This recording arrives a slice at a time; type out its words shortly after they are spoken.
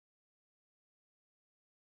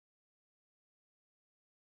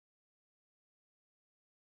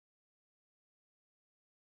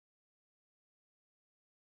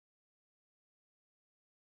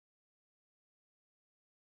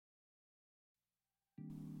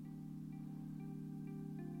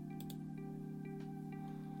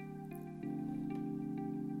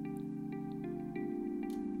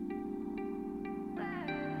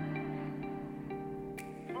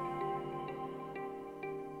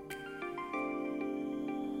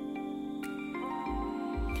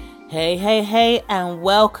Hey, and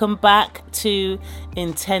welcome back to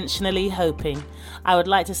Intentionally Hoping. I would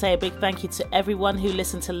like to say a big thank you to everyone who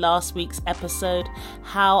listened to last week's episode,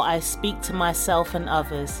 How I Speak to Myself and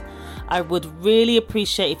Others. I would really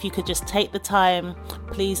appreciate if you could just take the time,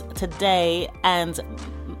 please, today and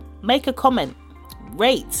make a comment,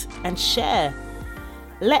 rate and share.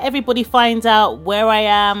 Let everybody find out where I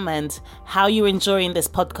am and how you're enjoying this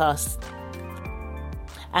podcast.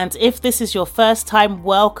 And if this is your first time,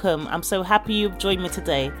 welcome. I'm so happy you've joined me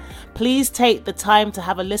today. Please take the time to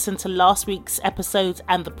have a listen to last week's episodes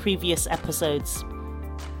and the previous episodes.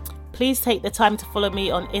 Please take the time to follow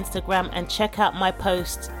me on Instagram and check out my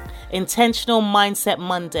post, Intentional Mindset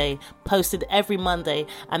Monday, posted every Monday,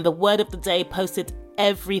 and the word of the day posted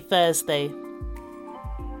every Thursday.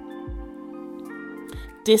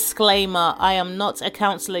 Disclaimer, I am not a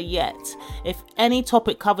counsellor yet. If any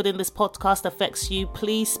topic covered in this podcast affects you,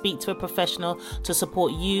 please speak to a professional to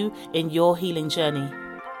support you in your healing journey.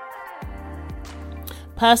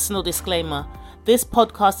 Personal disclaimer, this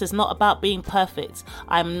podcast is not about being perfect.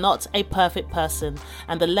 I am not a perfect person,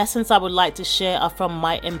 and the lessons I would like to share are from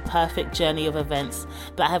my imperfect journey of events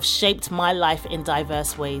that have shaped my life in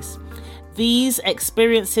diverse ways. These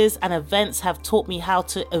experiences and events have taught me how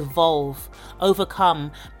to evolve,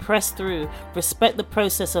 overcome, press through, respect the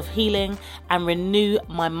process of healing, and renew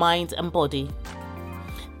my mind and body.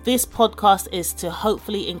 This podcast is to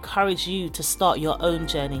hopefully encourage you to start your own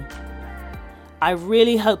journey. I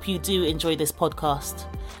really hope you do enjoy this podcast.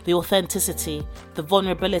 The authenticity, the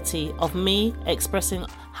vulnerability of me expressing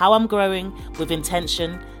how I'm growing with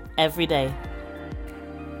intention every day.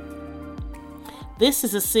 This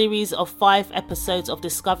is a series of 5 episodes of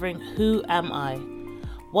discovering who am I,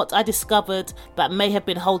 what I discovered that may have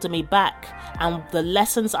been holding me back, and the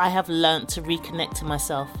lessons I have learned to reconnect to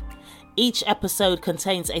myself. Each episode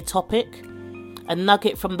contains a topic, a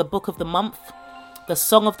nugget from the book of the month, the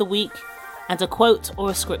song of the week, and a quote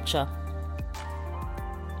or a scripture.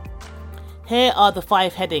 Here are the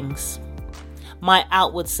 5 headings. My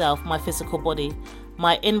outward self, my physical body.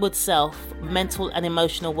 My inward self, mental and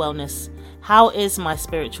emotional wellness. How is my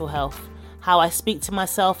spiritual health? How I speak to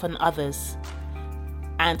myself and others.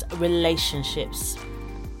 And relationships.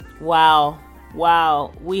 Wow.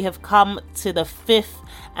 We have come to the 5th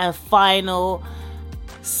and final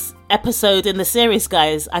episode in the series,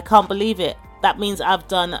 guys. I can't believe it. That means I've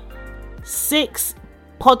done 6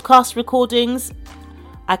 podcast recordings.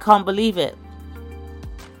 I can't believe it.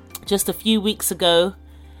 Just a few weeks ago,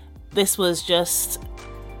 this was just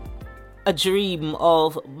a dream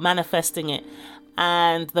of manifesting it,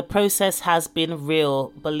 and the process has been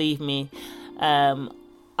real, believe me.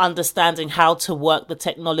 Understanding how to work the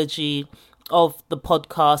technology of the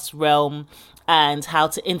podcast realm and how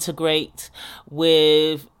to integrate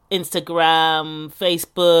with Instagram,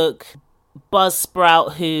 Facebook,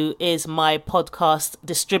 Buzzsprout, who is my podcast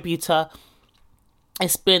distributor.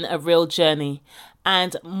 It's been a real journey,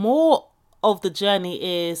 and more of the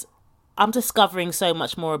journey is I'm discovering so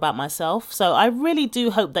much more about myself. So I really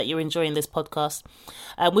do hope that you're enjoying this podcast.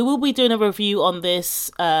 We will be doing a review on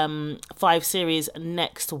this 5 series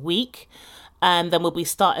next week. And then we'll be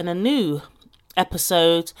starting a new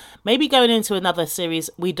episode, maybe going into another series.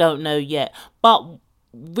 We don't know yet. But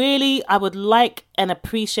really, I would like and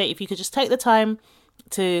appreciate if you could just take the time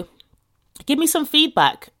to give me some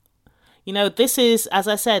feedback. You know, this is, as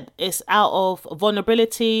I said, it's out of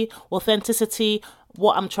vulnerability, authenticity,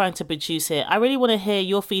 what I'm trying to produce here. I really want to hear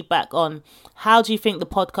your feedback on how do you think the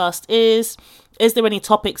podcast is? Is there any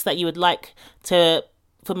topics that you would like for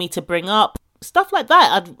me to bring up? Stuff like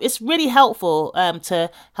that. It's really helpful to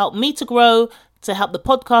help me to grow, to help the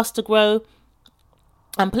podcast to grow.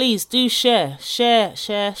 And please do share.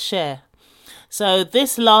 So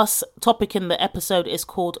this last topic in the episode is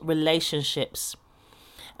called relationships.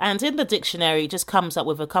 And in the dictionary, it just comes up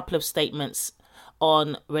with a couple of statements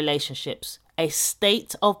on relationships. A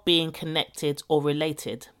state of being connected or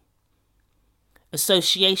related.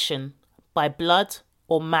 Association by blood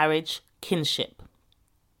or marriage, kinship.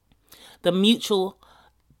 The mutual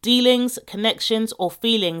dealings, connections or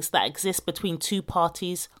feelings that exist between 2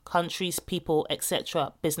 parties, countries, people,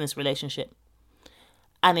 etc. Business relationship.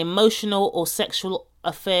 An emotional or sexual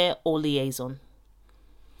affair or liaison.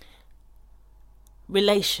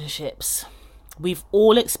 Relationships. We've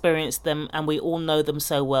all experienced them and we all know them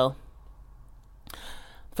so well.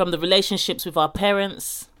 From the relationships with our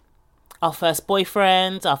parents, our first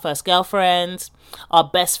boyfriend, our first girlfriend, our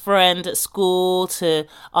best friend at school, to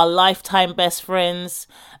our lifetime best friends,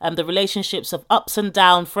 the relationships of ups and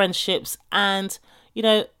down friendships, and you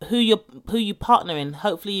know who you partner in.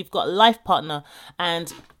 Hopefully you've got a life partner,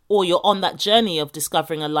 and or you're on that journey of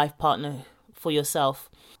discovering a life partner for yourself.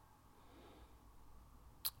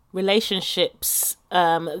 Relationships.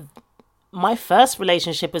 My first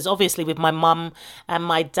relationship is obviously with my mum and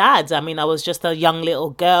my dad. I mean, I was just a young little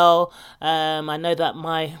girl. I know that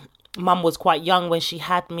my mum was quite young when she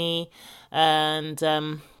had me, and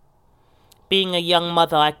being a young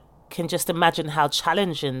mother, I can just imagine how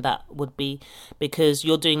challenging that would be, because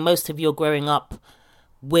you're doing most of your growing up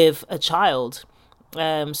with a child.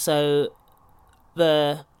 So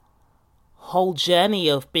the whole journey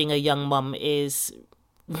of being a young mum is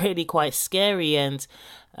really quite scary, and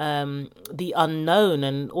the unknown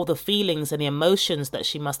and all the feelings and the emotions that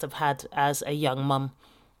she must have had as a young mum.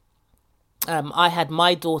 I had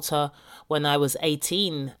my daughter when I was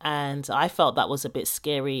 18, and I felt that was a bit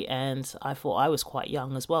scary, and I thought I was quite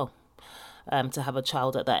young as well, to have a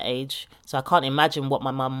child at that age. So I can't imagine what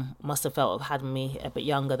my mum must have felt of having me a bit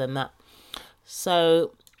younger than that.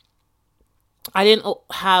 So I didn't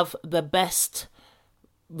have the best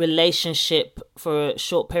relationship for a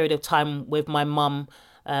short period of time with my mum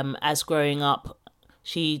as growing up.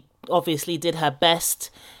 She obviously did her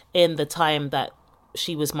best in the time that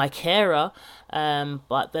she was my carer,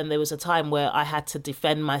 but then there was a time where I had to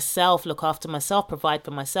defend myself, look after myself, provide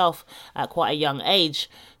for myself at quite a young age.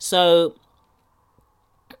 So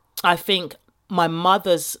I think my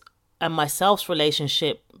mother's and myself's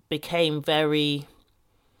relationship became very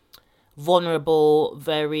vulnerable,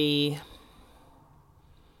 very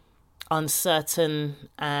uncertain,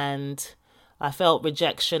 and I felt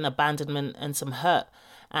rejection, abandonment, and some hurt.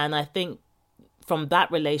 And I think from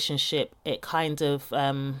that relationship, it kind of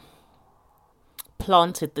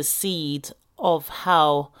planted the seed of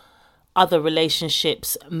how other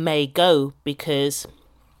relationships may go, because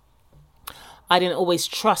I didn't always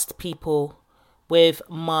trust people with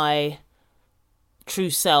my true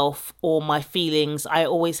self or my feelings. I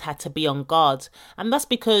always had to be on guard. And that's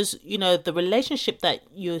because, the relationship that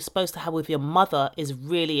you're supposed to have with your mother is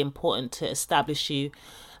really important to establish you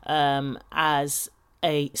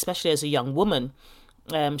especially as a young woman.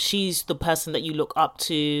 She's the person that you look up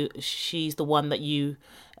to. She's the one that you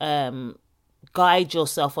guide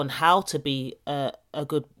yourself on how to be a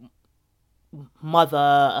good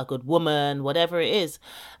mother, a good woman, whatever it is.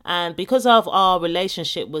 And because of our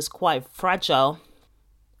relationship was quite fragile,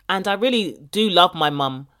 and I really do love my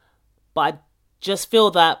mum, but I just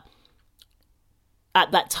feel that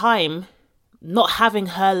at that time, not having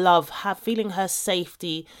her love, feeling her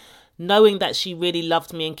safety, knowing that she really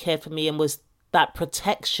loved me and cared for me and was that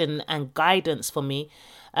protection and guidance for me,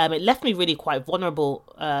 it left me really quite vulnerable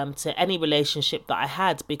to any relationship that I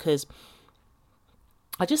had, because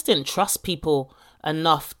I just didn't trust people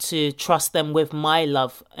enough to trust them with my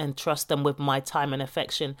love and trust them with my time and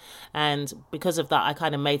affection. And because of that, I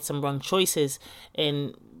kind of made some wrong choices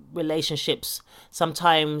in relationships.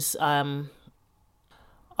 Sometimes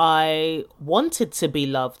I wanted to be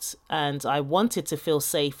loved, and I wanted to feel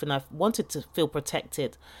safe, and I wanted to feel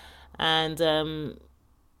protected. And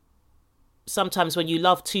sometimes when you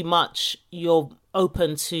love too much, you're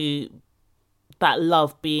open to that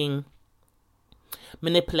love being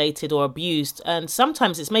manipulated or abused. And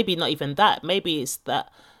sometimes it's maybe not even that. Maybe it's that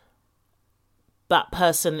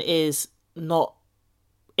person is not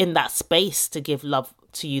in that space to give love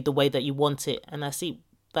to you the way that you want it. And I see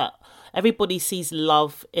that everybody sees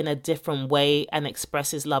love in a different way and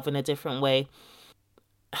expresses love in a different way.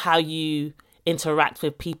 How you interact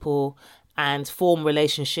with people and form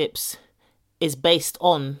relationships is based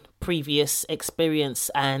on previous experience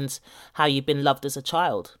and how you've been loved as a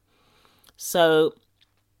child. So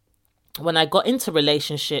when I got into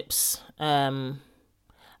relationships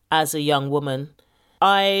as a young woman,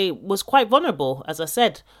 I was quite vulnerable, as I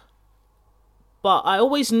said. But I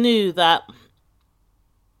always knew that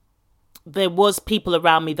there was people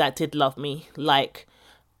around me that did love me. Like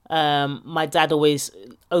my dad always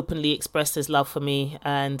openly expressed his love for me.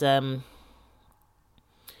 And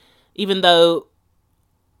even though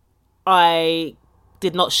I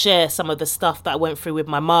did not share some of the stuff that I went through with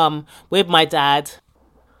my mum, with my dad,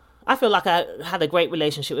 I feel like I had a great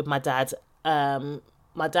relationship with my dad.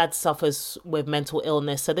 My dad suffers with mental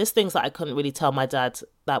illness, so there's things that I couldn't really tell my dad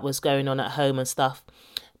that was going on at home and stuff.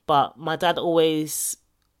 But my dad always,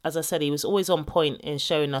 as I said, he was always on point in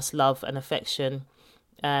showing us love and affection.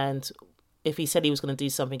 And if he said he was going to do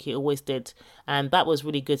something, he always did. And that was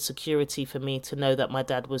really good security for me to know that my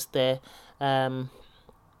dad was there.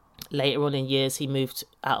 Later on in years, he moved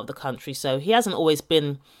out of the country. So he hasn't always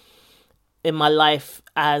been in my life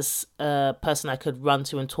as a person I could run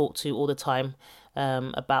to and talk to all the time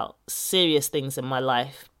about serious things in my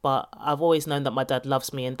life. But I've always known that my dad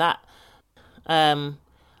loves me, and that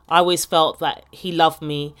I always felt that he loved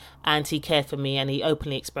me and he cared for me and he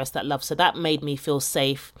openly expressed that love. So that made me feel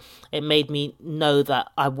safe. It made me know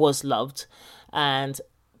that I was loved and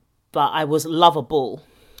that I was lovable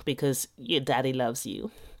because your daddy loves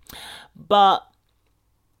you. But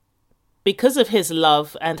because of his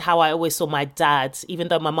love and how I always saw my dad, even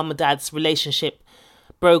though my mum and dad's relationship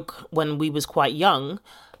broke when we was quite young,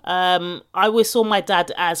 I always saw my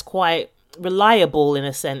dad as quite reliable in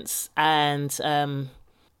a sense, and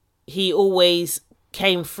he always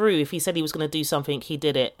came through. If he said he was going to do something, he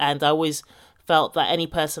did it. And I always felt that any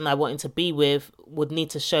person I wanted to be with would need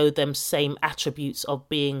to show them same attributes of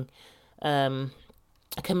being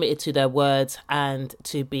committed to their words and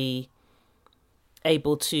to be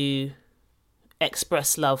able to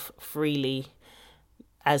express love freely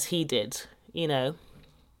as he did, you know.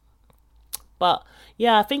 But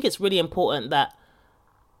yeah, I think it's really important that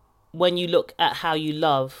when you look at how you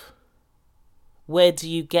love, where do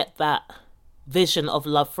you get that vision of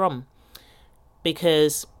love from?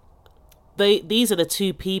 Because these are the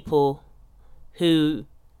two people who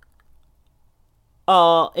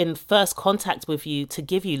are in first contact with you to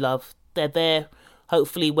give you love. They're there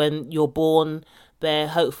hopefully when you're born. They're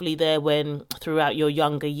hopefully there when throughout your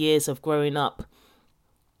younger years of growing up.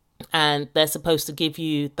 And they're supposed to give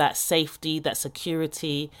you that safety, that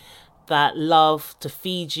security, that love to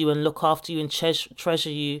feed you and look after you and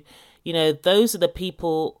treasure you. You know, those are the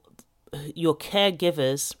people, your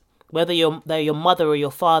caregivers, whether they're your mother or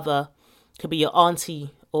your father, could be your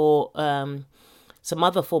auntie or some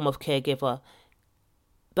other form of caregiver.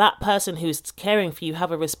 That person who's caring for you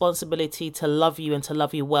have a responsibility to love you and to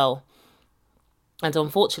love you well. And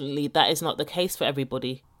unfortunately, that is not the case for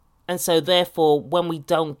everybody. And so therefore, when we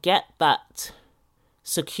don't get that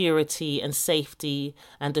security and safety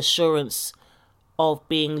and assurance of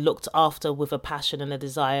being looked after with a passion and a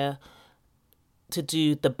desire to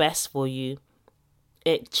do the best for you,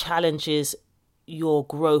 it challenges your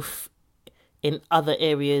growth in other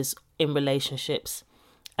areas in relationships.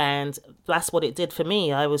 And that's what it did for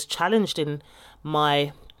me. I was challenged in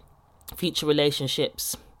my future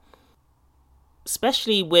relationships,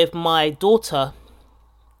 especially with my daughter,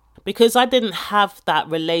 because I didn't have that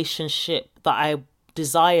relationship that I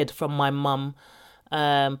desired from my mum,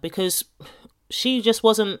 because she just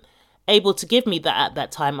wasn't able to give me that at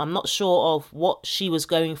that time. I'm not sure of what she was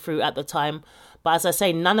going through at the time, but as I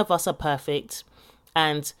say, none of us are perfect,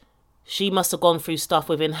 and she must have gone through stuff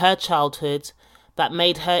within her childhood that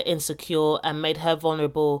made her insecure and made her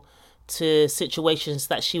vulnerable to situations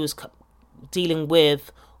that she was dealing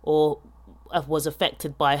with or was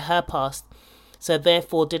affected by her past. So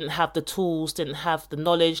therefore didn't have the tools, didn't have the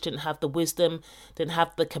knowledge, didn't have the wisdom, didn't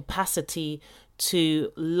have the capacity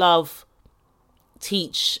to love,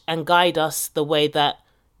 teach and guide us the way that,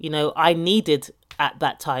 you know, I needed at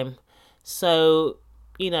that time. So,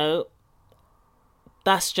 you know,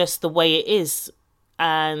 that's just the way it is.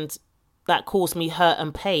 And that caused me hurt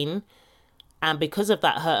and pain. And because of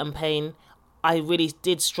that hurt and pain, I really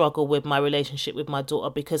did struggle with my relationship with my daughter,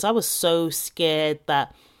 because I was so scared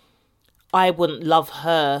that I wouldn't love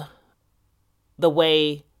her the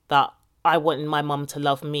way that I wanted my mum to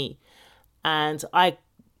love me. And I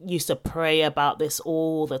used to pray about this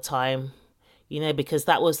all the time, you know, because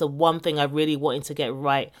that was the one thing I really wanted to get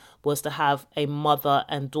right, was to have a mother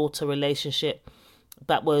and daughter relationship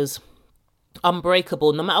that was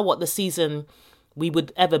unbreakable. No matter what the season we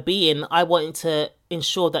would ever be in, I wanted to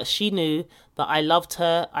ensure that she knew that I loved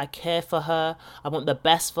her, I care for her, I want the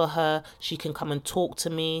best for her, she can come and talk to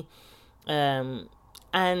me.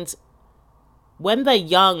 And when they're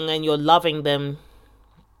young and you're loving them,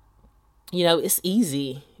 you know, it's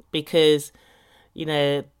easy because, you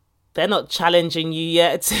know, they're not challenging you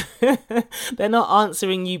yet. They're not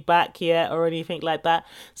answering you back yet or anything like that.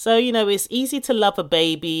 So, you know, it's easy to love a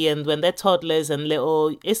baby, and when they're toddlers and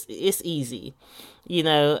little, it's easy, you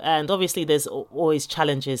know, and obviously there's always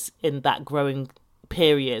challenges in that growing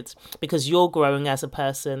period because you're growing as a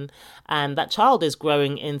person and that child is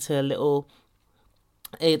growing into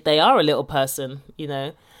they are a little person, you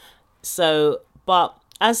know. So, but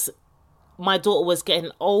as my daughter was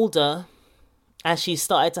getting older, as she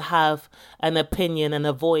started to have an opinion and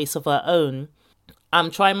a voice of her own,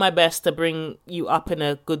 I'm trying my best to bring you up in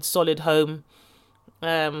a good solid home,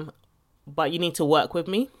 but you need to work with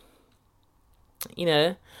me, you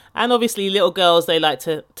know. And obviously little girls, they like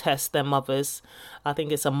to test their mothers. I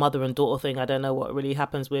think it's a mother and daughter thing. I don't know what really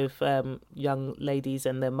happens with young ladies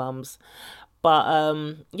and their mums.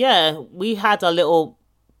 But yeah, we had our little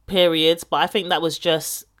periods, but I think that was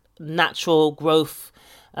just natural growth,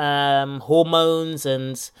 hormones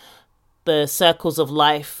and the circles of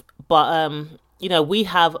life. But we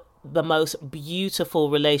have the most beautiful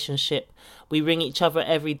relationship. We ring each other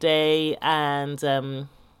every day, and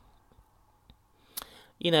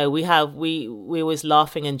we always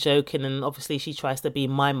laughing and joking, and obviously she tries to be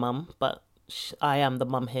my mum, but I am the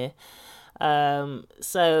mum here.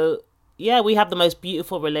 So yeah, we have the most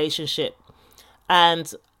beautiful relationship,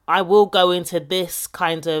 and I will go into this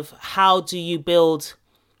kind of how do you build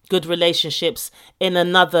good relationships in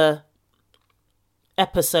another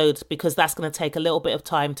episode, because that's going to take a little bit of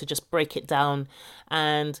time to just break it down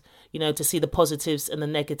and to see the positives and the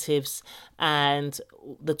negatives and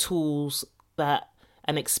the tools that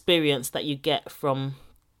and experience that you get from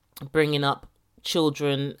bringing up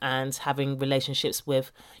children and having relationships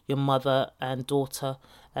with your mother and daughter.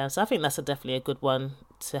 So I think that's definitely a good one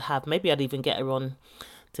to have. Maybe I'd even get her on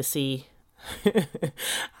to see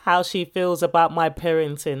how she feels about my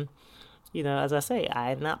parenting. As I say,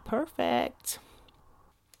 I'm not perfect.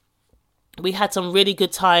 We had some really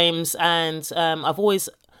good times, and I've always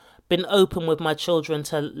been open with my children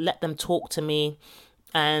to let them talk to me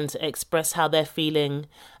and express how they're feeling.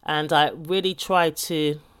 And I really try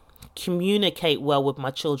to communicate well with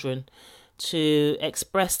my children, to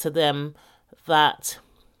express to them that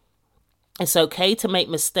it's okay to make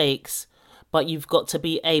mistakes, but you've got to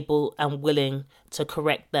be able and willing to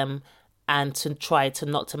correct them and to try to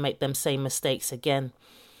not to make them same mistakes again.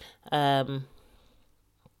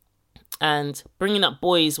 And bringing up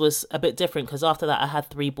boys was a bit different, because after that I had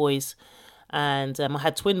 3 boys, and I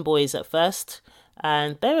had twin boys at first,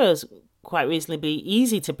 and they were quite reasonably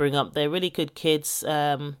easy to bring up. They're really good kids.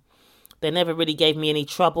 They never really gave me any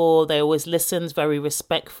trouble. They always listened, very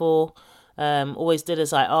respectful, always did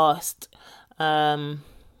as I asked. So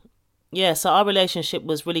our relationship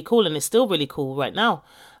was really cool, and it's still really cool right now.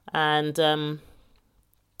 And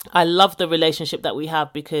I love the relationship that we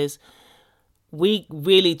have, because we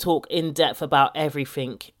really talk in depth about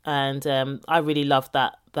everything. And I really love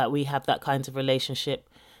that we have that kind of relationship.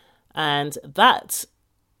 And that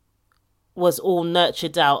was all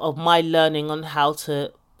nurtured out of my learning on how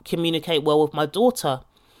to communicate well with my daughter.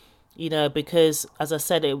 Because as I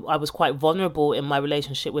said, I was quite vulnerable in my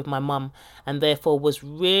relationship with my mum, and therefore was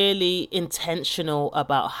really intentional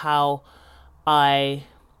about how I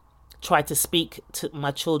try to speak to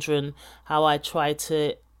my children, how I try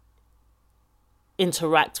to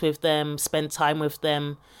interact with them, spend time with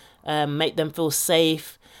them, make them feel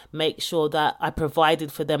safe, make sure that I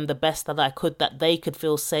provided for them the best that I could, that they could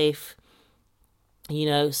feel safe.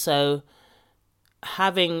 So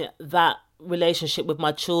having that relationship with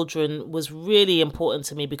my children was really important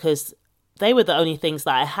to me, because they were the only things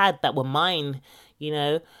that I had that were mine,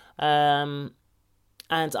 and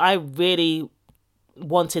I really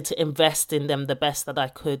wanted to invest in them the best that I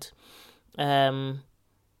could.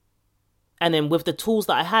 And then with the tools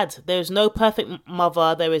that I had, there's no perfect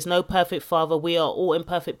mother, there is no perfect father. We are all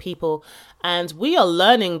imperfect people, and we are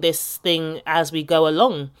learning this thing as we go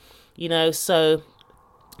along, so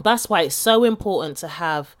that's why it's so important to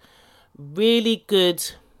have really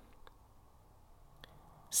good,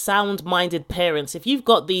 sound-minded parents. If you've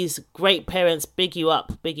got these great parents, big you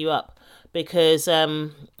up, because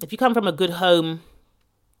if you come from a good home,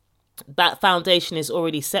 that foundation is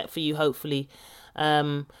already set for you, hopefully.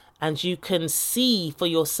 And you can see for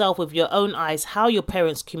yourself with your own eyes how your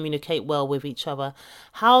parents communicate well with each other,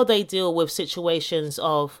 how they deal with situations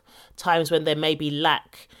of times when there may be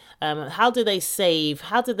lack. How do they save?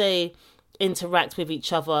 How do they interact with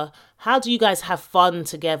each other? How do you guys have fun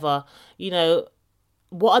together?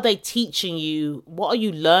 What are they teaching you? What are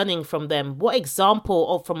you learning from them? What example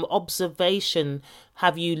or from observation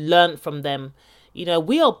have you learned from them?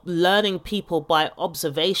 We are learning people by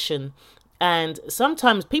observation. And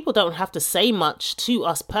sometimes people don't have to say much to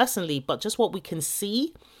us personally, but just what we can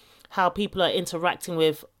see, how people are interacting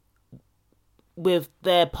with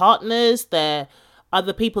their partners, their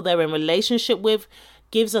other people they're in relationship with,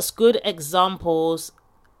 gives us good examples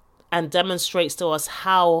and demonstrates to us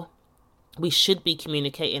how we should be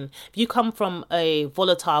communicating. If you come from a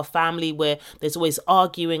volatile family where there's always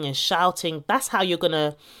arguing and shouting, that's how you're going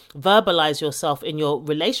to verbalize yourself in your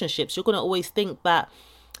relationships. You're going to always think that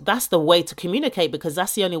that's the way to communicate, because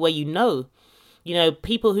that's the only way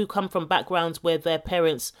people who come from backgrounds where their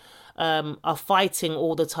parents are fighting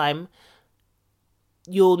all the time,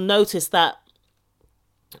 you'll notice that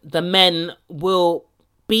the men will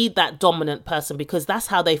be that dominant person because that's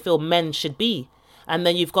how they feel men should be. And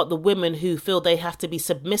then you've got the women who feel they have to be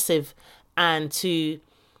submissive and to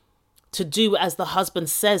do as the husband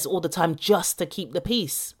says all the time just to keep the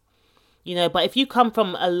peace. But if you come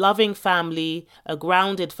from a loving family, a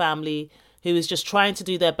grounded family who is just trying to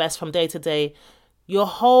do their best from day to day, your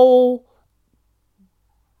whole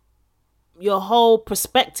your whole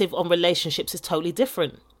perspective on relationships is totally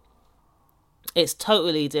different. It's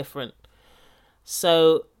totally different.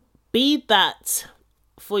 So be that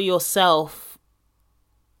for yourself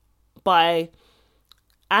by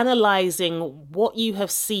analyzing what you have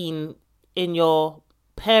seen in your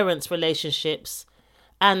parents' relationships.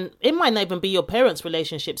 And it might not even be your parents'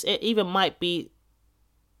 relationships. It even might be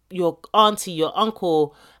your auntie, your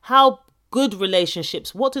uncle. How good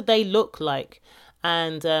relationships, what do they look like?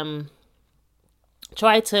 And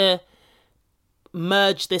try to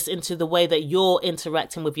merge this into the way that you're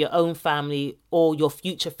interacting with your own family or your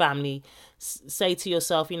future family. Say to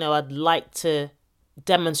yourself, I'd like to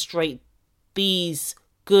demonstrate these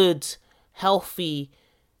good, healthy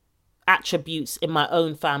attributes in my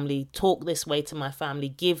own family. Talk this way to my family.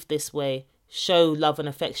 Give this way. Show love and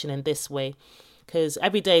affection in this way. Because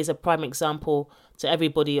every day is a prime example to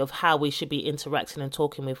everybody of how we should be interacting and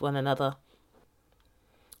talking with one another.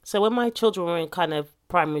 So when my children were in kind of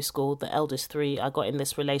primary school, the eldest 3, I got in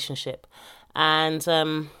this relationship.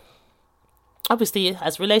 And obviously,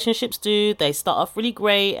 as relationships do, they start off really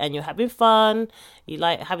great and you're having fun. You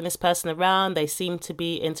like having this person around. They seem to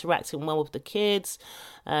be interacting well with the kids.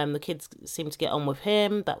 The kids seem to get on with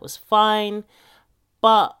him. That was fine.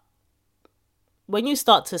 But when you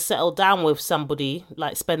start to settle down with somebody,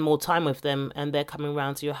 like spend more time with them and they're coming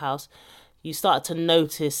around to your house, you start to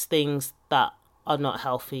notice things that are not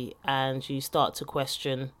healthy and you start to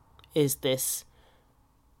question, is this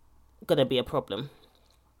going to be a problem?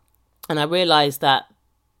 And I realized that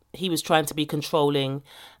he was trying to be controlling.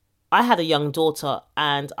 I had a young daughter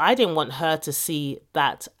and I didn't want her to see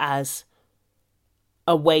that as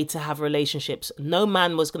a way to have relationships. No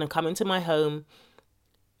man was going to come into my home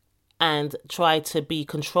and try to be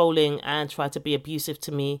controlling and try to be abusive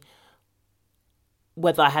to me,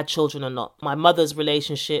 whether I had children or not. My mother's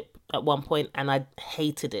relationship at one point, and I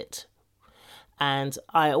hated it. And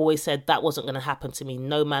I always said that wasn't going to happen to me.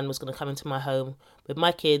 No man was going to come into my home with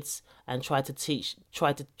my kids and try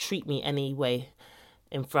to treat me anyway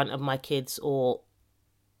in front of my kids.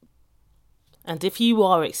 And if you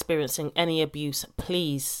are experiencing any abuse,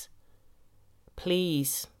 please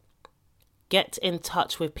get in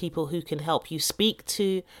touch with people who can help you. Speak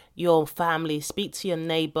to your family, speak to your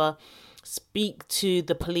neighbor, speak to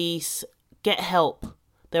the police, get help.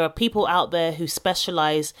 There are people out there who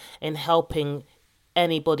specialize in helping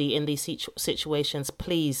anybody in these situations.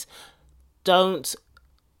 Please don't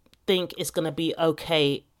think it's going to be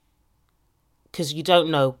okay, because you don't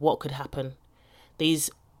know what could happen. These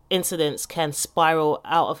incidents can spiral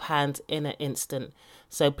out of hand in an instant.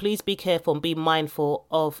 So please be careful and be mindful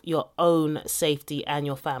of your own safety and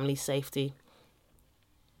your family's safety.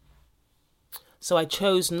 So I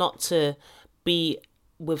chose not to be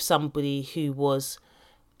with somebody who was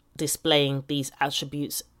displaying these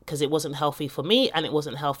attributes, because it wasn't healthy for me and it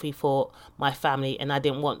wasn't healthy for my family, and I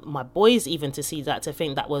didn't want my boys even to see that, to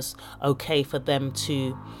think that was okay for them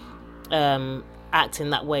to act in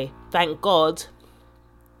that way. Thank God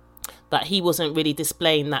that he wasn't really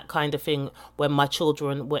displaying that kind of thing when my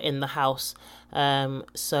children were in the house.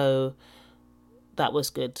 So that was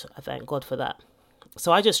good. I thank God for that.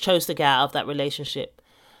 So I just chose to get out of that relationship.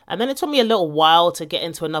 And then it took me a little while to get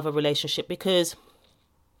into another relationship, because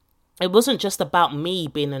it wasn't just about me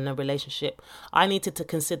being in a relationship. I needed to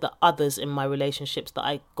consider others in my relationships that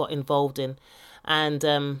I got involved in. And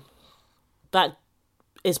that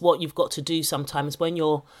is what you've got to do sometimes when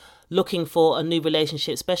you're looking for a new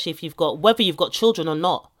relationship, especially if whether you've got children or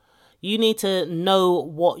not. You need to know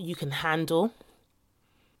what you can handle.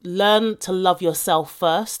 Learn to love yourself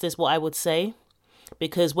first is what I would say.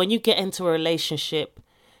 Because when you get into a relationship,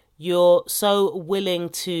 you're so willing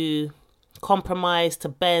to compromise, to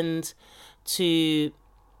bend, to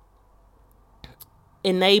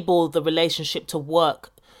enable the relationship to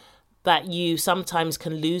work, that you sometimes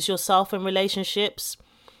can lose yourself in relationships.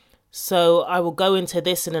 So I will go into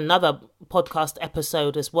this in another podcast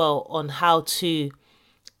episode as well, on how to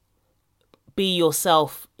be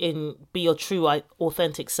yourself, be your true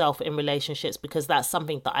authentic self in relationships, because that's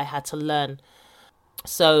something that I had to learn.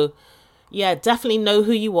 So yeah, definitely know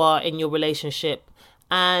who you are in your relationship,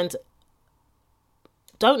 and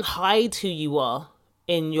don't hide who you are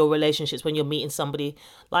in your relationships when you're meeting somebody.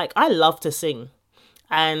 Like, I love to sing,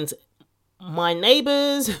 and my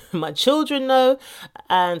neighbors, my children know,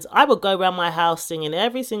 and I would go around my house singing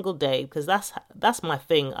every single day, because that's my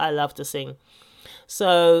thing. I love to sing.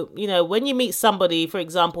 So, when you meet somebody, for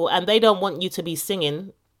example, and they don't want you to be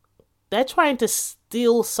singing, they're trying to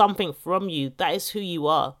steal something from you. That is who you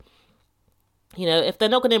are. If they're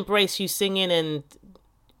not going to embrace you singing and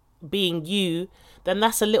being you, then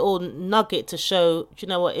that's a little nugget to show, do you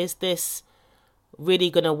know what, is this really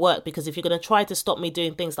going to work, because if you're going to try to stop me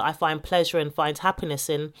doing things that I find pleasure and find happiness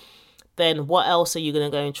in, then what else are you going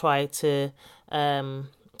to go and try to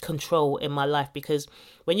control in my life? Because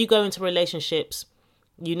when you go into relationships,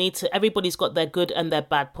 everybody's got their good and their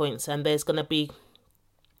bad points, and there's going to be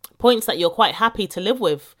points that you're quite happy to live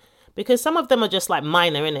with, because some of them are just like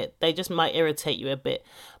minor, innit? They just might irritate you a bit.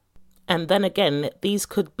 And then again, these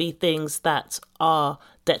could be things that are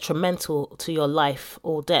detrimental to your life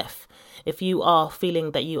or death. If you are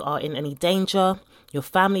feeling that you are in any danger, your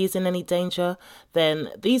family is in any danger, then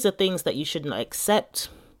these are things that you should not accept.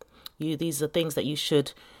 These are things that you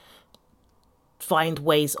should find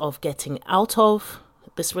ways of getting out of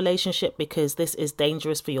this relationship, because this is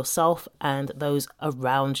dangerous for yourself and those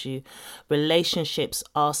around you. Relationships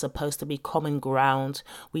are supposed to be common ground.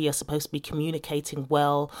 We are supposed to be communicating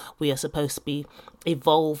well. We are supposed to be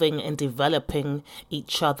evolving and developing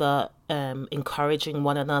each other, encouraging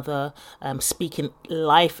one another, speaking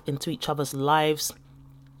life into each other's lives.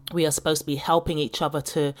 We are supposed to be helping each other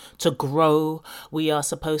to grow. We are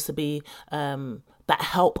supposed to be that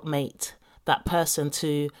helpmate, that person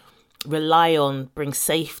to rely on, bring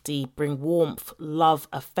safety, bring warmth, love,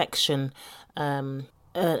 affection, and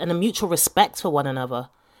a mutual respect for one another.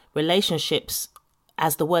 Relationships,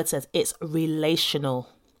 as the word says, it's relational.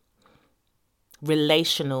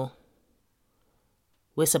 Relational.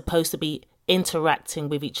 We're supposed to be interacting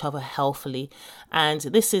with each other healthily. And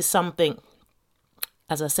this is something,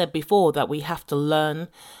 as I said before, that we have to learn,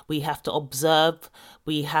 we have to observe,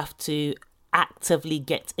 we have to actively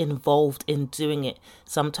get involved in doing it.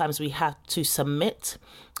 Sometimes we have to submit.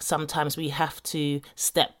 Sometimes we have to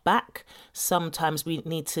step back. Sometimes we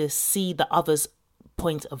need to see the other's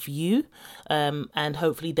point of view, and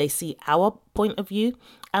hopefully they see our point of view.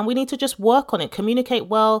 And we need to just work on it, communicate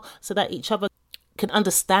well so that each other can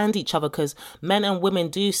understand each other, because men and women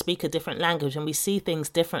do speak a different language and we see things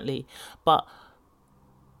differently. But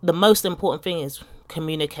the most important thing is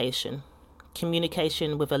communication.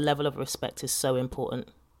 Communication with a level of respect is so important.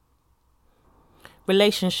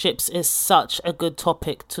 Relationships is such a good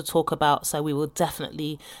topic to talk about, so we will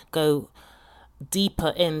definitely go deeper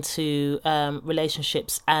into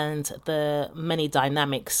relationships and the many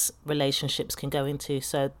dynamics relationships can go into.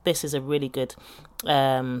 So this is a really good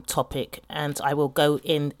topic, and I will go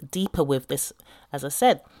in deeper with this, as I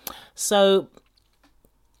said. So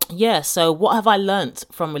what have I learnt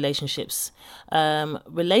from relationships?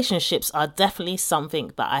 Relationships are definitely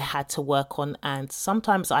something that I had to work on, and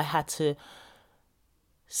sometimes I had to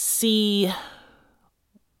see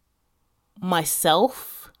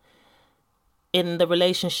myself in the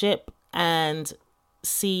relationship and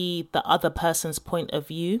see the other person's point of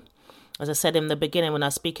view. As I said in the beginning when I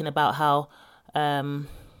was speaking about how my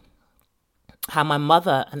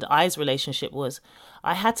mother and I's relationship was,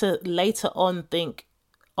 I had to later on think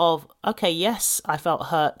of, okay, yes, I felt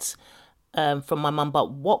hurt from my mum,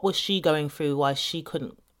 but what was she going through? Why she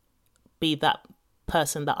couldn't be that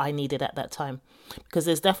person that I needed at that time? Because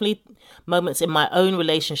there's definitely moments in my own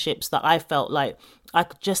relationships that I felt like I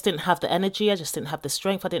just didn't have the energy, I just didn't have the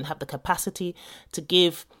strength, I didn't have the capacity to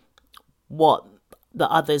give what the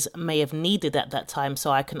others may have needed at that time.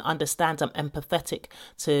 So I can understand, I'm empathetic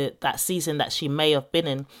to that season that she may have been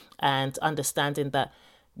in, and understanding that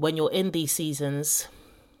when you're in these seasons,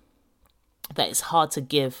 that it's hard to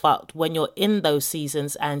give. But when you're in those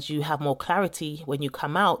seasons and you have more clarity when you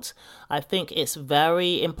come out, I think it's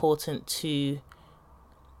very important to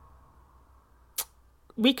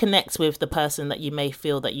reconnect with the person that you may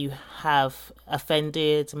feel that you have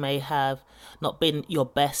offended, may have not been your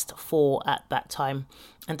best for at that time.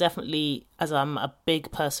 And definitely, as I'm a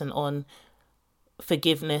big person on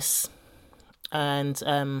forgiveness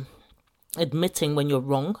and admitting when you're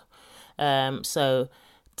wrong. So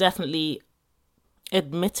definitely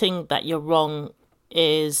admitting that you're wrong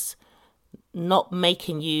is not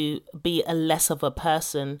making you be a less of a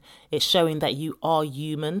person. It's showing that you are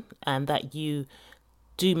human and that you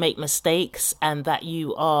do make mistakes and that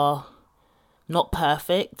you are not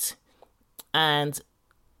perfect. And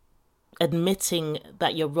admitting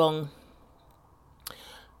that you're wrong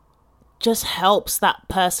just helps that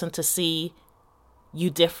person to see you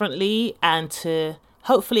differently and to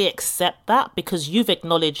hopefully accept that, because you've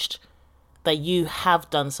acknowledged that you have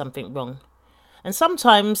done something wrong. And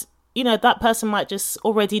sometimes, that person might just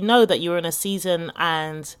already know that you're in a season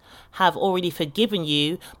and have already forgiven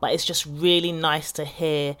you, but it's just really nice to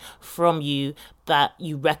hear from you that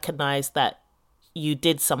you recognize that you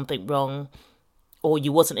did something wrong, or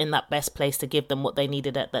you wasn't in that best place to give them what they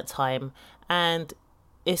needed at that time. And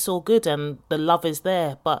it's all good and the love is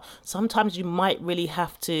there. But sometimes you might really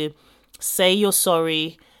have to say you're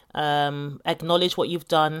sorry, acknowledge what you've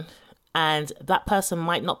done, and that person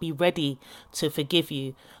might not be ready to forgive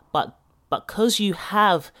you, but because you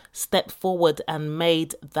have stepped forward and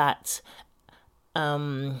made that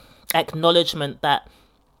acknowledgement that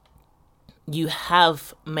you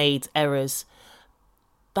have made errors,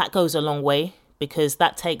 that goes a long way, because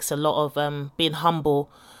that takes a lot of being humble,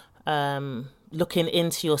 looking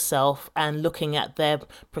into yourself and looking at their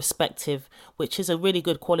perspective, which is a really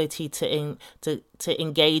good quality to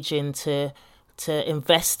engage in, to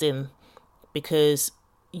invest in, because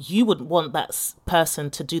you would want that person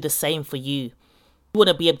to do the same for you. You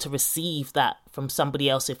wouldn't be able to receive that from somebody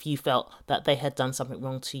else if you felt that they had done something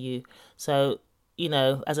wrong to you. So,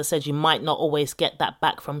 as I said, you might not always get that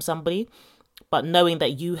back from somebody, but knowing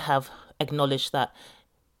that you have acknowledged that,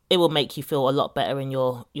 it will make you feel a lot better in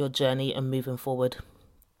your journey and moving forward.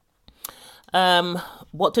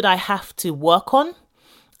 What did I have to work on?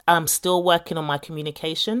 I'm still working on my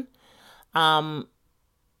communication. There's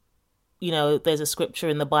a scripture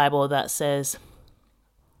in the Bible that says,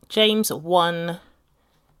 James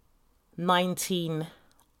 1:19,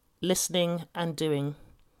 listening and doing.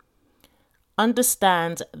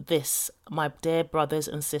 Understand this, my dear brothers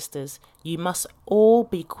and sisters. You must all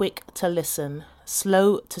be quick to listen,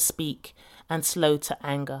 slow to speak, and slow to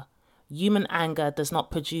anger. Human anger does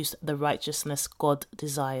not produce the righteousness God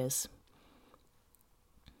desires.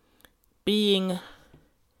 Being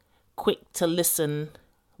quick to listen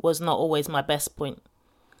was not always my best point,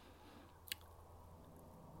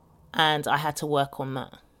 and I had to work on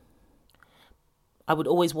that. I would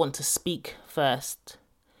always want to speak first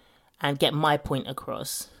and get my point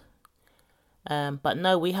across. But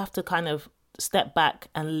no, we have to kind of step back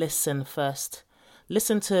and listen first.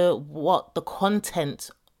 Listen to what the content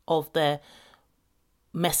of their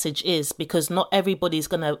message is, because not everybody's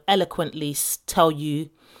going to eloquently tell you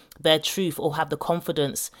their truth or have the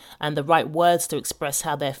confidence and the right words to express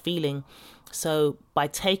how they're feeling. So by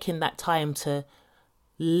taking that time to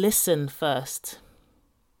listen first,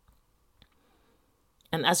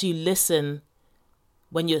 and as you listen,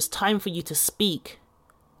 when it's time for you to speak,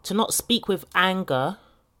 to not speak with anger,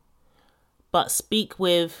 but speak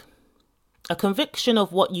with a conviction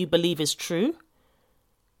of what you believe is true,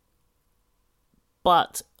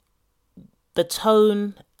 but the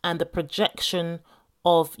tone and the projection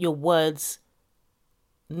of your words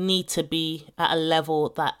need to be at a level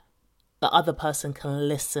that the other person can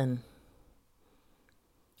listen,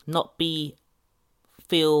 not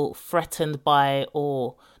feel threatened by,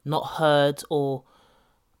 or not heard, or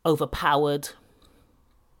overpowered.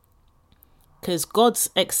 Because God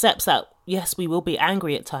accepts that, yes, we will be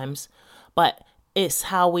angry at times, but it's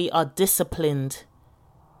how we are disciplined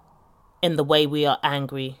in the way we are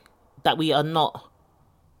angry, that we are not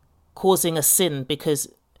causing a sin. Because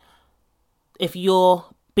if you're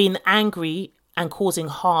being angry and causing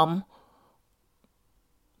harm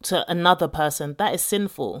to another person, that is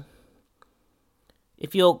sinful.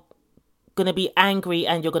 If you're going to be angry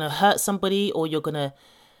and you're going to hurt somebody, or you're going to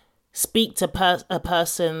speak to a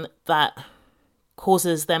person that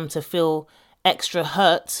causes them to feel extra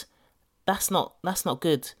hurt, that's not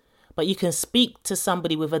good. But you can speak to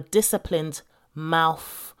somebody with a disciplined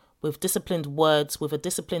mouth, with disciplined words, with a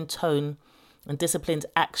disciplined tone and disciplined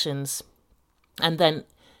actions, and then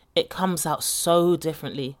it comes out so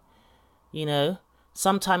differently.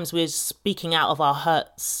 Sometimes we're speaking out of our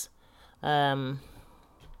hurts, and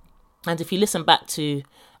if you listen back to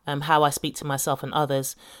how I speak to myself and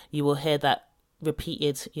others, you will hear that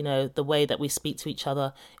repeated. The way that we speak to each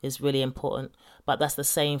other is really important. But that's the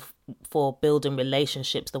same for building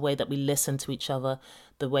relationships. The way that we listen to each other,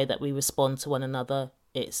 the way that we respond to one another,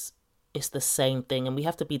 it's the same thing. And we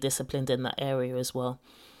have to be disciplined in that area as well.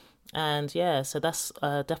 And yeah, so that's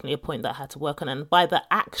definitely a point that I had to work on. And by the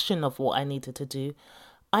action of what I needed to do,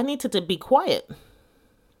 I needed to be quiet.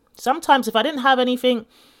 Sometimes if I didn't have anything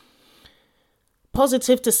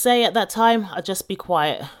positive to say at that time, I'd just be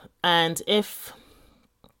quiet. And if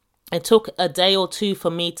it took a day or two for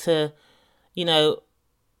me to,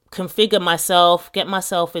 configure myself, get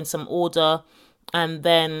myself in some order, and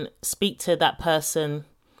then speak to that person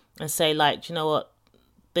and say, like, you know what,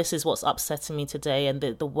 this is what's upsetting me today, and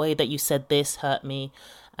the way that you said this hurt me,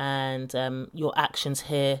 and your actions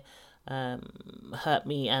here hurt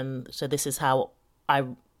me, and so this is how I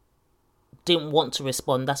didn't want to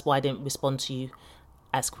respond. That's why I didn't respond to you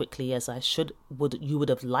as quickly as I you would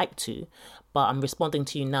have liked to, but I'm responding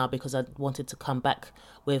to you now because I wanted to come back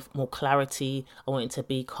with more clarity. I wanted to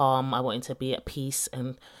be calm. I wanted to be at peace,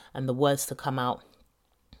 and the words to come out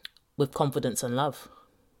with confidence and love.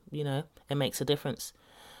 It makes a difference.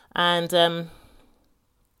 And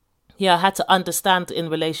I had to understand in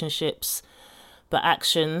relationships, the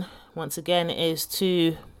action, once again, is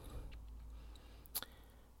to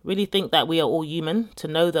really think that we are all human, to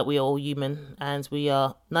know that we are all human, and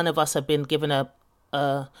none of us have been given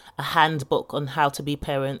a handbook on how to be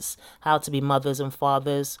parents, how to be mothers and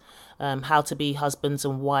fathers, how to be husbands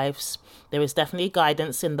and wives. There is definitely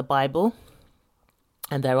guidance in the Bible,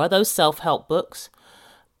 and there are those self-help books,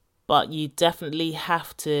 but you definitely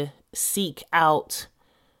have to seek out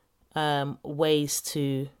ways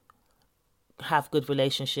to have good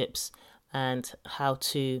relationships and how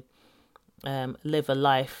to live a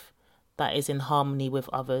life that is in harmony with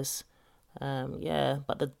others.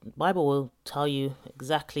 But the Bible will tell you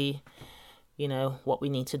exactly, what we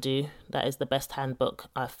need to do. That is the best handbook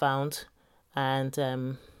I've found.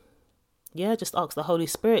 And just ask the Holy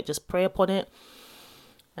Spirit, just pray upon it.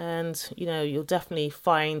 And, you'll definitely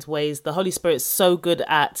find ways. The Holy Spirit's so good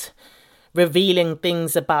at revealing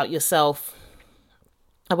things about yourself.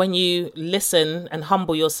 And when you listen and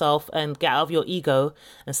humble yourself and get out of your ego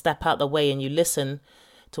and step out the way and you listen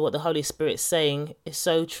to what the Holy Spirit's saying, is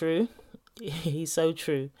so true. He's so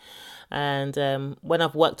true. And when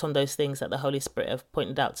I've worked on those things that the Holy Spirit have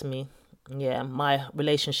pointed out to me, my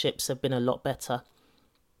relationships have been a lot better.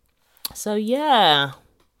 So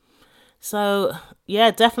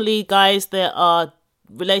definitely, guys, there are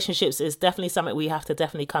relationships is definitely something we have to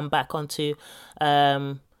definitely come back onto.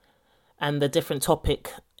 And the different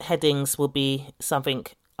topic headings will be something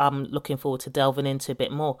I'm looking forward to delving into a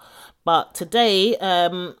bit more. But today,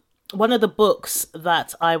 one of the books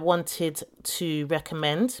that I wanted to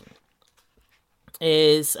recommend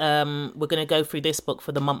is, we're going to go through this book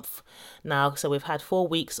for the month now. So we've had 4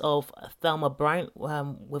 weeks of Thelma Bryant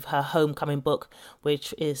with her Homecoming book,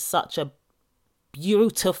 which is such a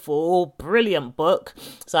beautiful, brilliant book.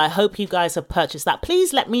 So I hope you guys have purchased that.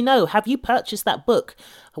 Please let me know, have you purchased that book?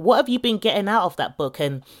 What have you been getting out of that book?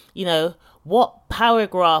 And what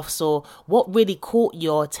paragraphs or what really caught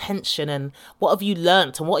your attention, and what have you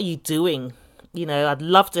learnt, and what are you doing? I'd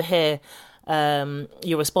love to hear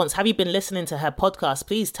your response. Have you been listening to her podcast?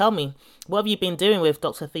 Please tell me, what have you been doing with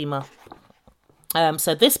Dr. Thema?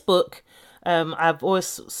 So this book, I've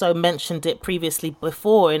also mentioned it previously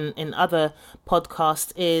before in other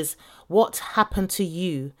podcasts, is What Happened to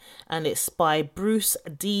You? And it's by Bruce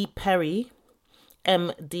D. Perry,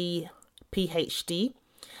 MD, PhD,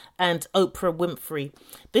 and Oprah Winfrey.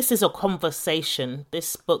 This is a conversation.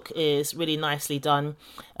 This book is really nicely done.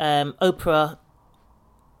 Oprah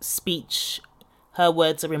speech, her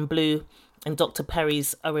words are in blue, and Dr.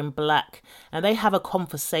 Perry's are in black. And they have a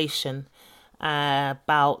conversation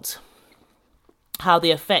about how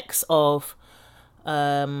the effects of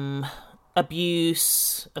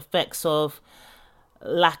abuse, effects of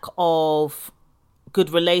lack of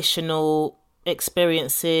good relational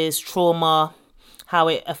experiences, trauma, how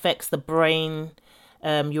it affects the brain,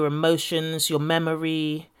 your emotions, your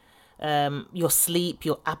memory, your sleep,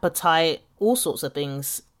 your appetite, all sorts of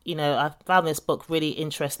things. I found this book really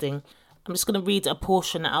interesting. I'm just going to read a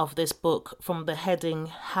portion out of this book from the heading,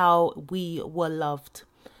 How We Were Loved.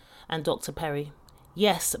 And Dr. Perry: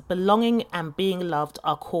 yes, belonging and being loved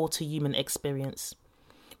are core to human experience.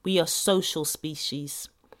 We are social species.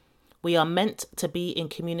 We are meant to be in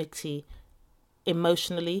community,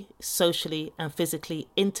 emotionally, socially, and physically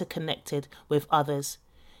interconnected with others.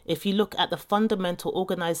 If you look at the fundamental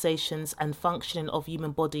organizations and functioning of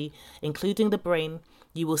human body, including the brain,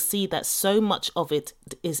 you will see that so much of it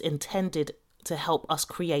is intended to help us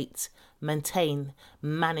create, maintain,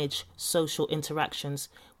 manage social interactions.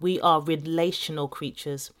 We are relational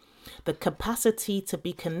creatures. The capacity to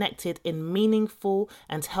be connected in meaningful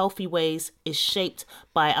and healthy ways is shaped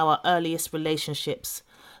by our earliest relationships.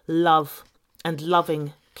 Love and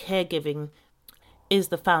loving, caregiving is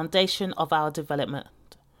the foundation of our development.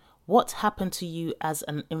 What happened to you as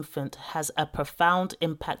an infant has a profound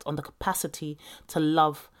impact on the capacity to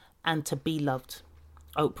love and to be loved.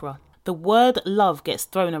 Oprah. The word love gets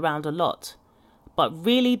thrown around a lot, but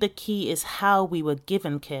really the key is how we were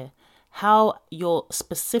given care, how your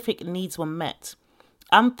specific needs were met.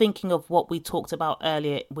 I'm thinking of what we talked about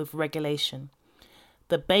earlier with regulation.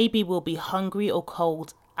 The baby will be hungry or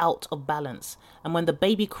cold, out of balance. And when the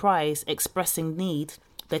baby cries, expressing need,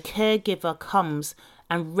 the caregiver comes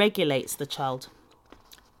and regulates the child.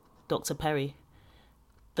 Dr. Perry.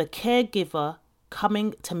 The caregiver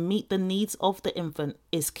coming to meet the needs of the infant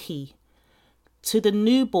is key. To the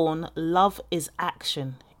newborn, love is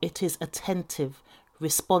action. It is attentive,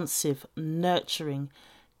 responsive, nurturing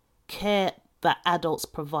care that adults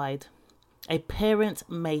provide. A parent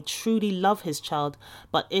may truly love his child,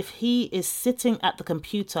 but if he is sitting at the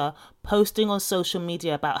computer posting on social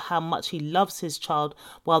media about how much he loves his child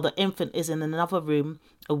while the infant is in another room,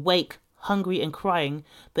 awake, hungry and crying,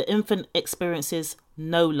 the infant experiences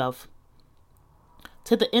no love.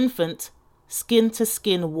 To the infant,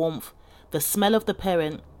 skin-to-skin warmth, the smell of the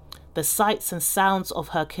parent, the sights and sounds of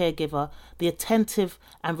her caregiver, the attentive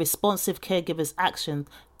and responsive caregiver's action,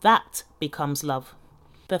 that becomes love.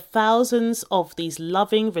 The thousands of these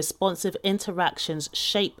loving, responsive interactions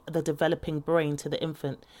shape the developing brain to the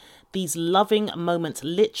infant. These loving moments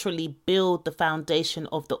literally build the foundation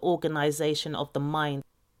of the organization of the mind.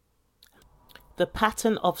 The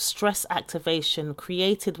pattern of stress activation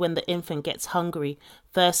created when the infant gets hungry,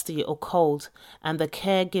 thirsty, or cold, and the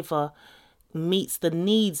caregiver meets the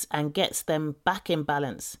needs and gets them back in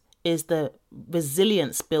balance, is the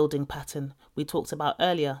resilience building pattern we talked about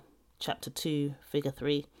earlier. Chapter 2, Figure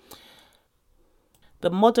 3. The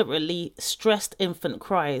moderately stressed infant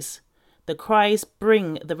cries. The cries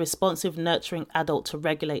bring the responsive, nurturing adult to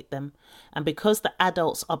regulate them. And because the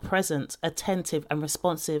adults are present, attentive, and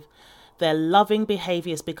responsive, their loving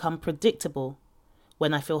behaviors become predictable.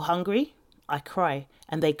 When I feel hungry, I cry,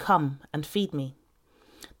 and they come and feed me.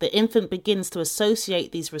 The infant begins to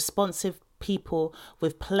associate these responsive people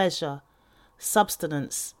with pleasure,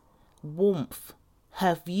 substance, warmth.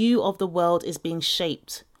 Her view of the world is being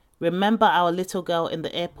shaped. Remember our little girl in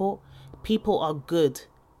the airport? People are good.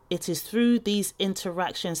 It is through these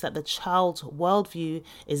interactions that the child's worldview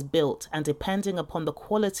is built, and depending upon the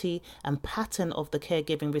quality and pattern of the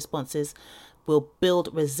caregiving responses, will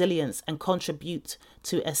build resilience and contribute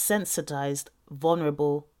to a sensitized,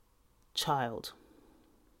 vulnerable child.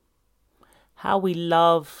 How we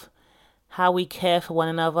love, how we care for one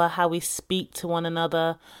another, how we speak to one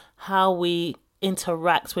another, how we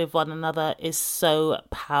interact with one another is so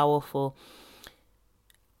powerful.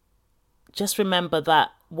 Just remember that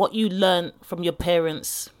what you learn from your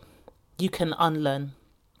parents, you can unlearn.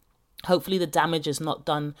 Hopefully the damage is not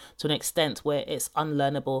done to an extent where it's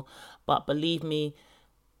unlearnable. But believe me,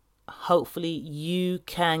 hopefully you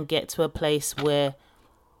can get to a place where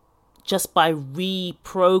just by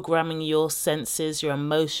reprogramming your senses, your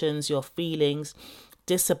emotions, your feelings,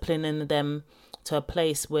 disciplining them to a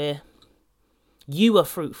place where you are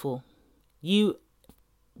fruitful. You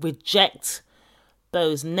reject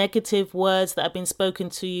those negative words that have been spoken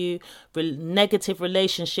to you, negative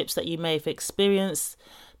relationships that you may have experienced,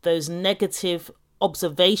 those negative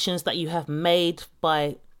observations that you have made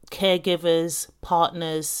by caregivers,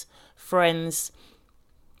 partners, friends.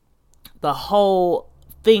 The whole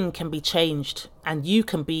thing can be changed, and you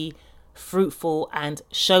can be fruitful and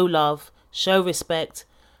show love, show respect,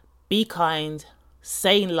 be kind,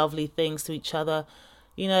 saying lovely things to each other.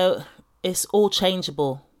 You know, it's all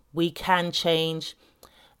changeable. We can change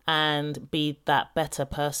and be that better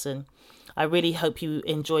person. I really hope you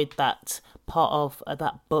enjoyed that part of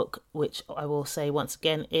that book, which I will say once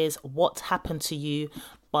again is What Happened to You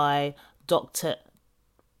by Dr.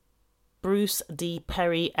 Bruce D.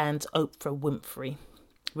 Perry and Oprah Winfrey.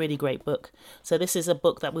 Really great book. So this is a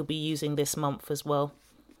book that we'll be using this month as well.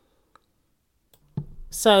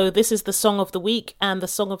 So this is the song of the week, and the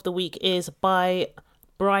song of the week is by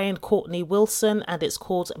Brian Courtney Wilson, and it's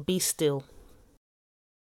called Be Still.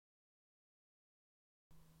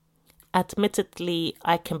 Admittedly,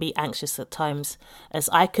 I can be anxious at times as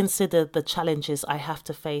I consider the challenges I have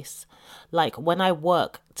to face, like when I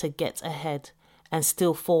work to get ahead and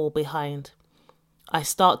still fall behind. I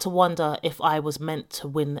start to wonder if I was meant to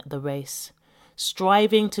win the race,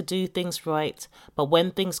 striving to do things right, but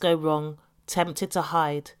when things go wrong, tempted to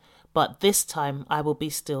hide, but this time I will be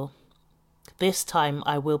still. This time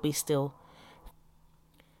I will be still.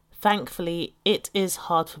 Thankfully, it is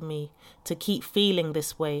hard for me to keep feeling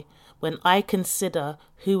this way when I consider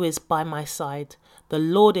who is by my side. The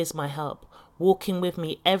Lord is my help, walking with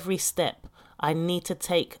me every step I need to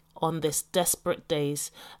take on this desperate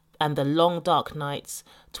days and the long dark nights.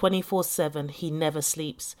 24/7, He never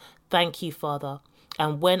sleeps. Thank you, Father.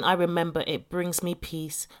 And when I remember, it brings me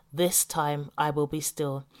peace. This time I will be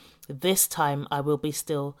still. This time I will be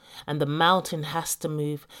still. And the mountain has to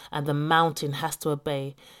move, and the mountain has to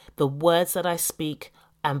obey the words that I speak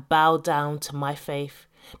and bow down to my faith.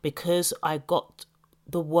 Because I got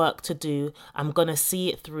the work to do, I'm going to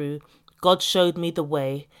see it through. God showed me the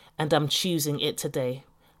way, and I'm choosing it today.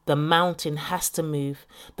 The mountain has to move.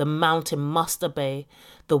 The mountain must obey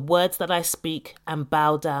the words that I speak and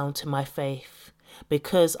bow down to my faith.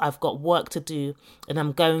 Because I've got work to do and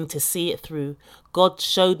I'm going to see it through. God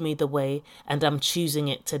showed me the way and I'm choosing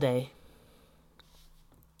it today.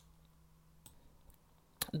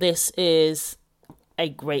 This is a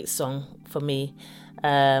great song for me,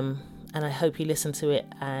 and I hope you listen to it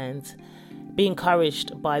and be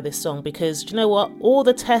encouraged by this song, because you know what, all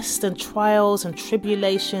the tests and trials and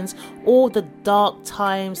tribulations, all the dark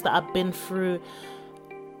times that I've been through,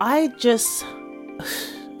 I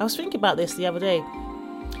was thinking about this the other day.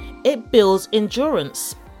 It builds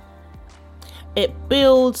endurance, it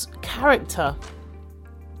builds character,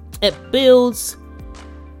 it builds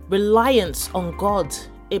reliance on God,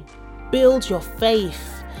 it builds your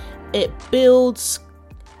faith, it builds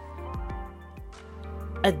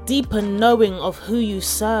a deeper knowing of who you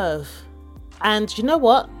serve. And you know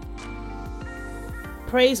what?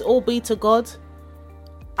 Praise all be to God.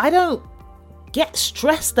 I don't get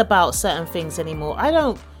stressed about certain things anymore. I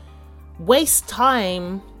don't waste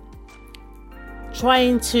time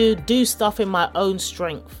trying to do stuff in my own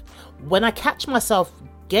strength. When I catch myself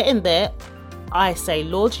getting there, I say,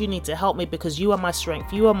 Lord, you need to help me, because you are my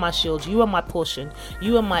strength, you are my shield, you are my portion,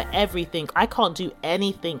 you are my everything. I can't do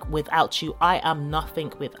anything without you. I am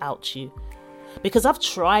nothing without you. Because I've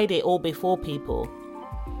tried it all before, people.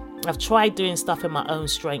 I've tried doing stuff in my own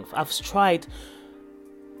strength. I've tried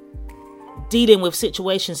dealing with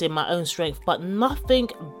situations in my own strength, but nothing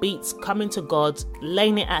beats coming to God,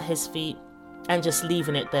 laying it at his feet and just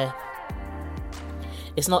leaving it there.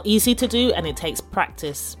 It's not easy to do, and it takes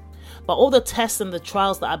practice. But all the tests and the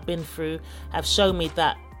trials that I've been through have shown me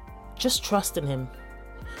that just trust in him.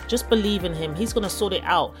 Just believe in him. He's going to sort it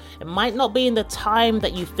out. It might not be in the time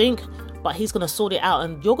that you think, but he's going to sort it out.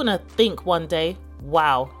 And you're going to think one day,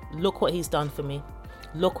 wow, look what he's done for me.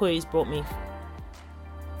 Look where he's brought me.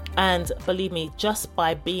 And believe me, just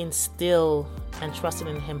by being still and trusting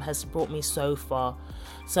in him has brought me so far.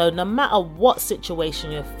 So no matter what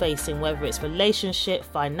situation you're facing, whether it's relationship,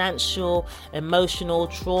 financial, emotional,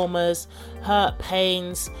 traumas, hurt,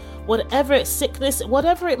 pains, whatever it's, sickness,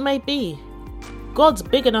 whatever it may be, God's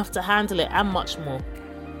big enough to handle it and much more.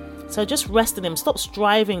 So just rest in him. Stop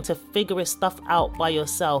striving to figure his stuff out by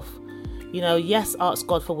yourself. You know, yes, ask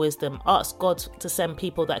God for wisdom. Ask God to send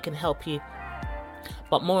people that can help you.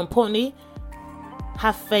 But more importantly,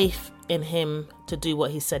 have faith in him to do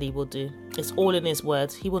what he said he will do. It's all in his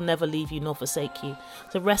words. He will never leave you nor forsake you.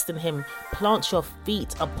 So rest in him. Plant your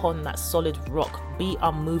feet upon that solid rock. Be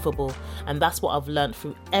unmovable. And that's what I've learned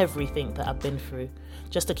through everything that I've been through.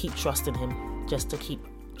 Just to keep trusting him. Just to keep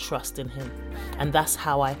trusting him. And that's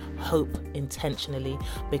how I hope intentionally,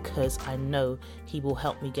 because I know he will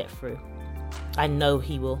help me get through. I know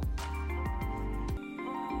he will.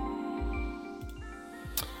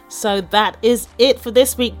 So that is it for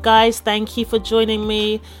this week, guys. Thank you for joining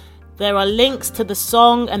me. There are links to the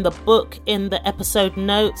song and the book in the episode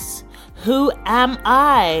notes. Who am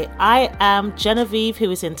I? I am Genevieve,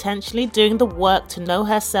 who is intentionally doing the work to know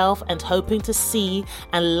herself and hoping to see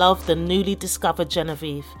and love the newly discovered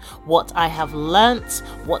Genevieve. What I have learnt,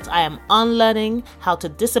 what I am unlearning, how to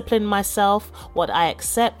discipline myself, what I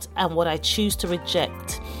accept and what I choose to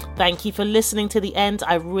reject. Thank you for listening to the end.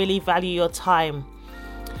 I really value your time.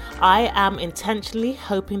 I am intentionally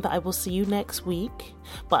hoping that I will see you next week.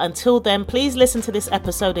 But until then, please listen to this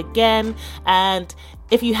episode again. And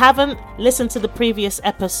if you haven't listened to the previous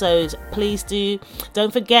episodes, please do.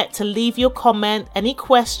 Don't forget to leave your comment, any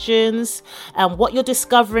questions, and what you're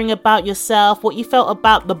discovering about yourself, what you felt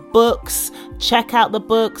about the books. Check out the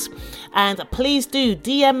books. And please do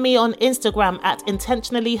DM me on Instagram at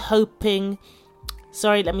intentionallyhoping.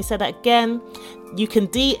 Sorry, let me say that again. You can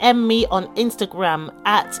DM me on Instagram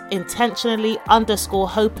at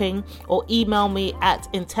intentionally_hoping or email me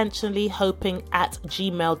at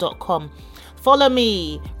intentionallyhoping@gmail.com. Follow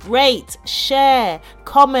me, rate, share,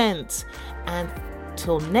 comment, and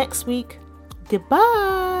till next week,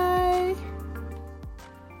 goodbye.